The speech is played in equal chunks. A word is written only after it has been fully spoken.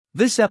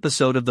This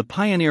episode of the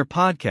Pioneer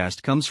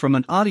Podcast comes from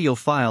an audio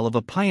file of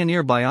a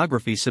pioneer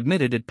biography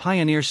submitted at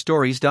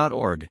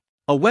pioneerstories.org,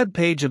 a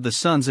webpage of the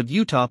Sons of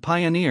Utah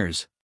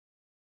Pioneers.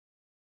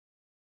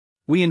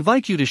 We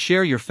invite you to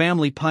share your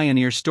family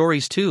pioneer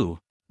stories too,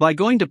 by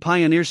going to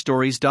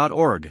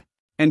pioneerstories.org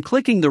and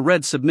clicking the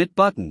red Submit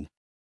button.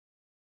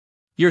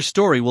 Your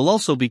story will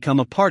also become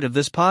a part of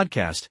this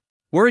podcast,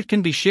 where it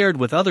can be shared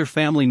with other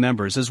family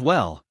members as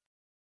well.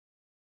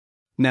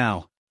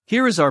 Now,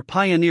 here is our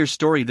pioneer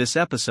story. This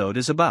episode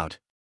is about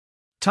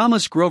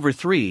Thomas Grover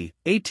III,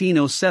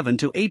 1807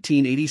 to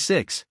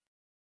 1886.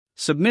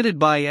 Submitted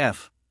by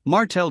F.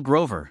 Martell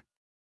Grover.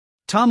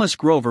 Thomas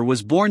Grover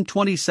was born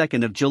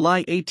 22nd of July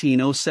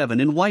 1807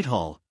 in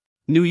Whitehall,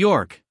 New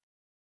York.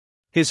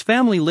 His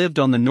family lived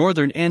on the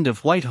northern end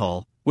of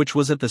Whitehall, which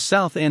was at the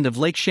south end of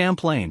Lake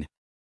Champlain.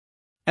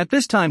 At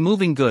this time,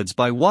 moving goods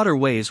by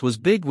waterways was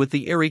big with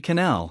the Erie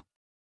Canal.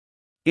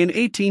 In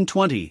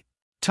 1820,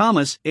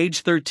 Thomas,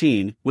 age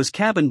 13, was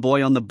cabin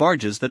boy on the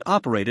barges that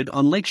operated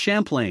on Lake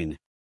Champlain.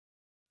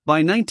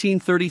 By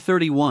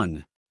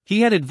 1930-31,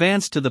 he had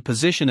advanced to the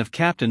position of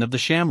captain of the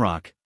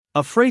Shamrock,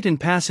 a freight and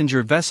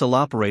passenger vessel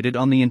operated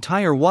on the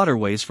entire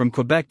waterways from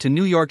Quebec to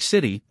New York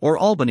City or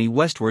Albany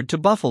westward to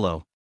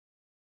Buffalo.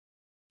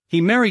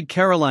 He married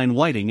Caroline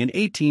Whiting in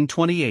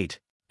 1828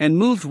 and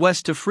moved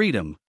west to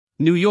Freedom,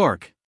 New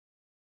York.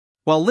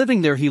 While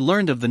living there, he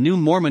learned of the new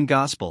Mormon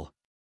gospel.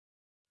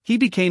 He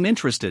became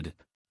interested,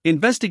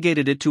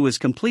 investigated it to his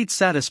complete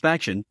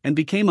satisfaction, and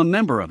became a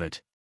member of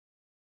it.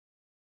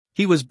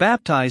 He was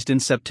baptized in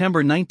September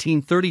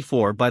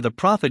 1934 by the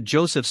prophet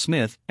Joseph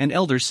Smith and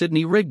Elder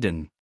Sidney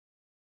Rigdon.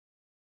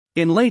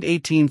 In late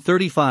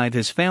 1835,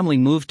 his family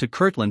moved to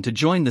Kirtland to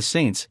join the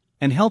Saints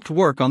and helped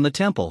work on the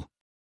temple.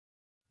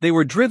 They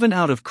were driven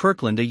out of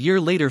Kirtland a year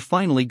later,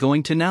 finally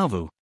going to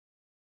Nauvoo.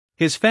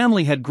 His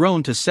family had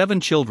grown to 7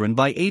 children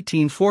by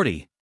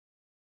 1840.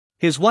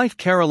 His wife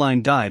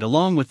Caroline died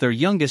along with their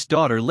youngest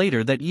daughter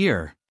later that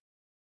year.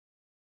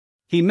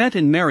 He met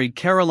and married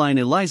Caroline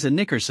Eliza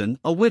Nickerson,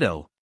 a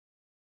widow.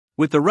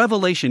 With the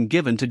revelation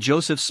given to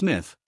Joseph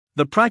Smith,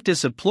 the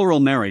practice of plural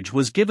marriage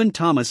was given.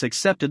 Thomas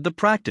accepted the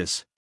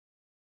practice.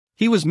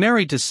 He was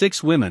married to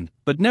 6 women,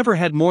 but never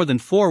had more than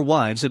 4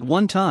 wives at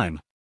one time.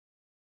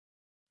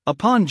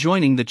 Upon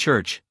joining the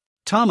church,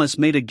 Thomas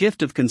made a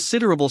gift of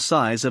considerable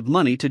size of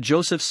money to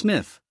Joseph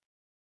Smith.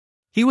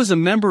 He was a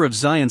member of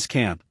Zion's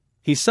camp.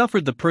 He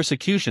suffered the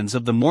persecutions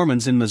of the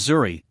Mormons in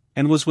Missouri,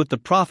 and was with the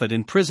prophet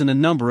in prison a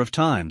number of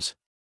times.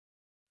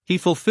 He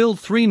fulfilled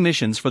 3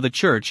 missions for the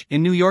church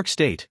in New York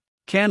State,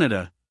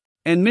 Canada,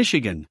 and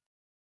Michigan.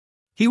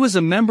 He was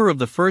a member of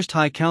the First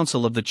High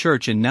Council of the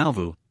Church in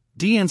Nauvoo,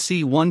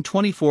 DNC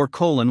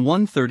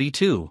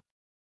 124:132.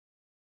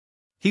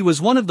 He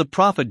was one of the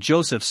prophet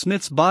Joseph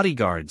Smith's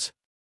bodyguards.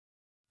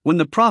 When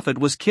the prophet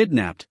was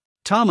kidnapped,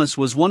 Thomas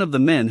was one of the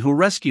men who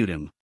rescued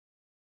him.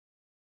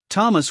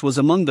 Thomas was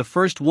among the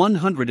first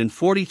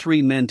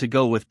 143 men to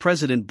go with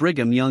President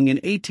Brigham Young in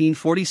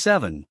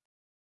 1847.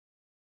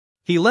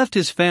 He left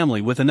his family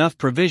with enough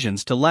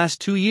provisions to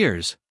last 2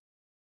 years.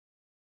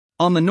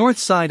 On the north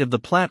side of the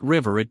Platte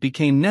River, it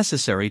became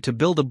necessary to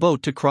build a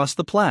boat to cross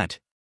the Platte.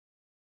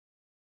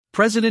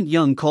 President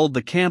Young called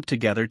the camp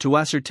together to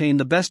ascertain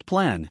the best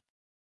plan.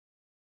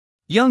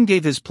 Young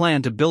gave his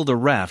plan to build a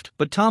raft,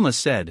 but Thomas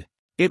said,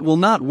 "It will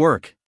not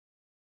work."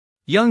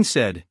 Young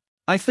said,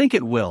 "I think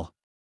it will."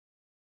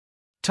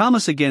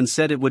 Thomas again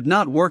said it would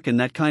not work in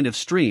that kind of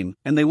stream,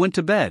 and they went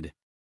to bed.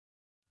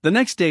 The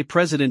next day,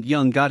 President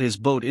Young got his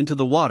boat into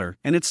the water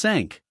and it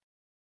sank.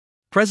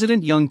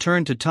 President Young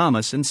turned to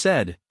Thomas and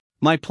said,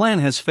 "My plan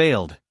has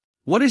failed.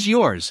 What is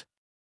yours?"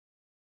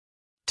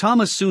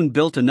 Thomas soon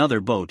built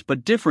another boat,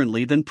 but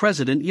differently than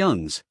President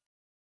Young's.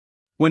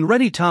 When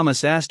ready,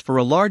 Thomas asked for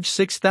a large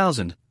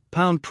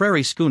 6,000-pound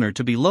prairie schooner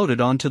to be loaded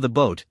onto the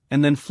boat,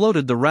 and then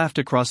floated the raft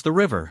across the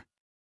river.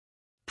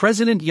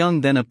 President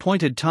Young then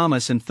appointed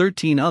Thomas and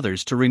 13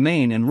 others to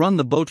remain and run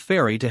the boat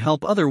ferry to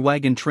help other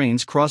wagon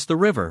trains cross the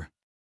river.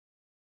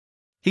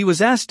 He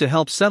was asked to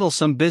help settle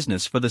some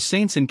business for the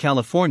Saints in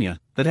California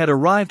that had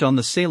arrived on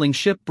the sailing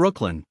ship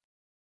Brooklyn.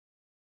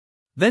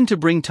 Then to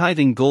bring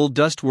tithing gold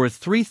dust worth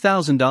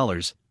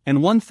 $3,000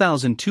 and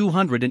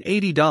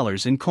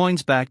 $1,280 in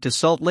coins back to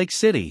Salt Lake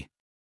City.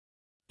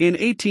 In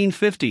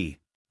 1850,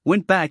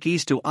 went back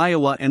east to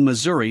Iowa and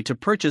Missouri to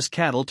purchase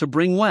cattle to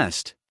bring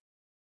west.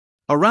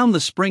 Around the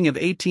spring of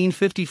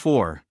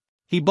 1854,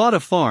 he bought a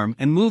farm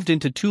and moved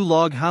into 2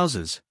 log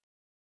houses.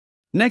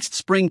 Next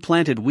spring,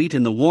 planted wheat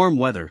in the warm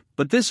weather,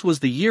 but this was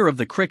the year of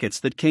the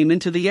crickets that came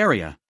into the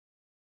area.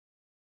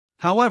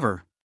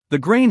 However, the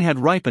grain had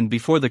ripened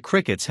before the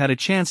crickets had a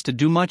chance to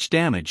do much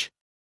damage.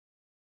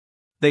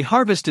 They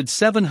harvested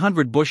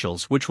 700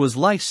 bushels, which was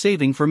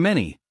life-saving for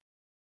many.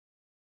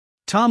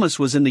 Thomas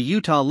was in the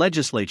Utah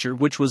legislature,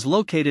 which was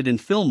located in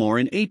Fillmore,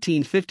 in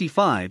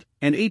 1855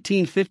 and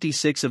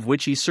 1856, of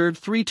which he served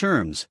 3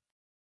 terms.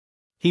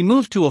 He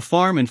moved to a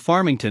farm in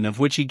Farmington, of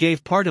which he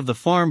gave part of the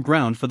farm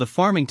ground for the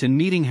Farmington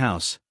Meeting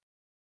House.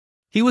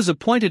 He was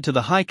appointed to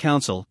the High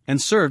Council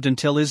and served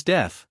until his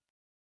death.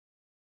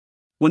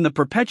 When the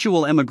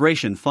Perpetual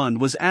Emigration Fund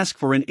was asked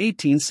for in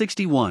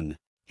 1861,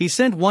 he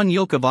sent 1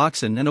 yoke of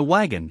oxen and a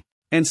wagon,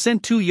 and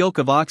sent 2 yoke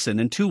of oxen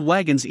and 2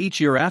 wagons each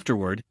year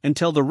afterward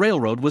until the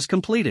railroad was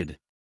completed.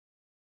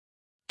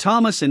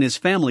 Thomas and his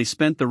family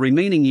spent the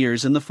remaining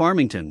years in the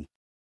Farmington.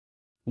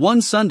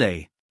 One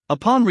Sunday,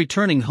 upon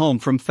returning home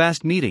from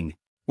fast meeting,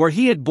 where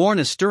he had borne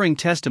a stirring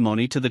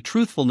testimony to the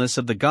truthfulness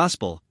of the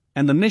gospel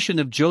and the mission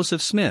of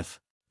Joseph Smith,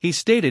 he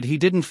stated he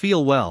didn't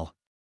feel well.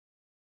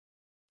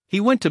 He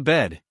went to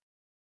bed.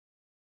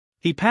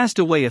 He passed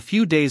away a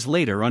few days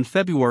later on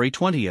February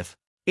 20,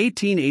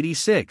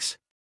 1886.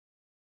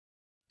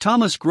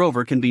 Thomas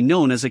Grover can be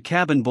known as a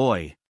cabin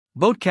boy,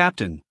 boat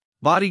captain,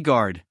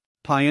 bodyguard,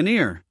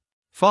 pioneer,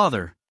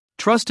 father,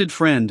 trusted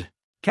friend,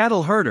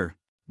 cattle herder,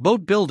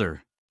 boat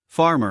builder,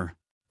 farmer,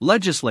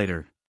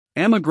 legislator,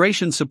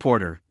 emigration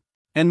supporter,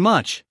 and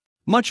much,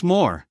 much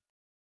more.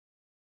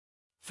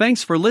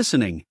 Thanks for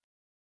listening.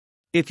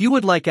 If you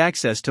would like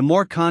access to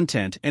more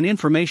content and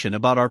information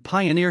about our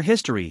pioneer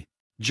history,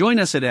 join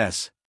us at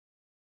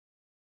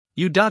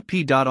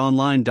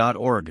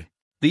su.p.online.org,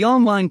 the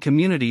online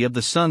community of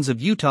the Sons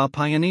of Utah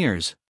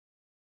Pioneers.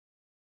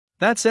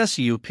 That's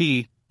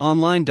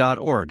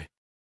suponline.org.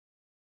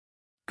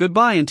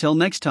 Goodbye until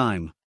next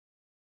time.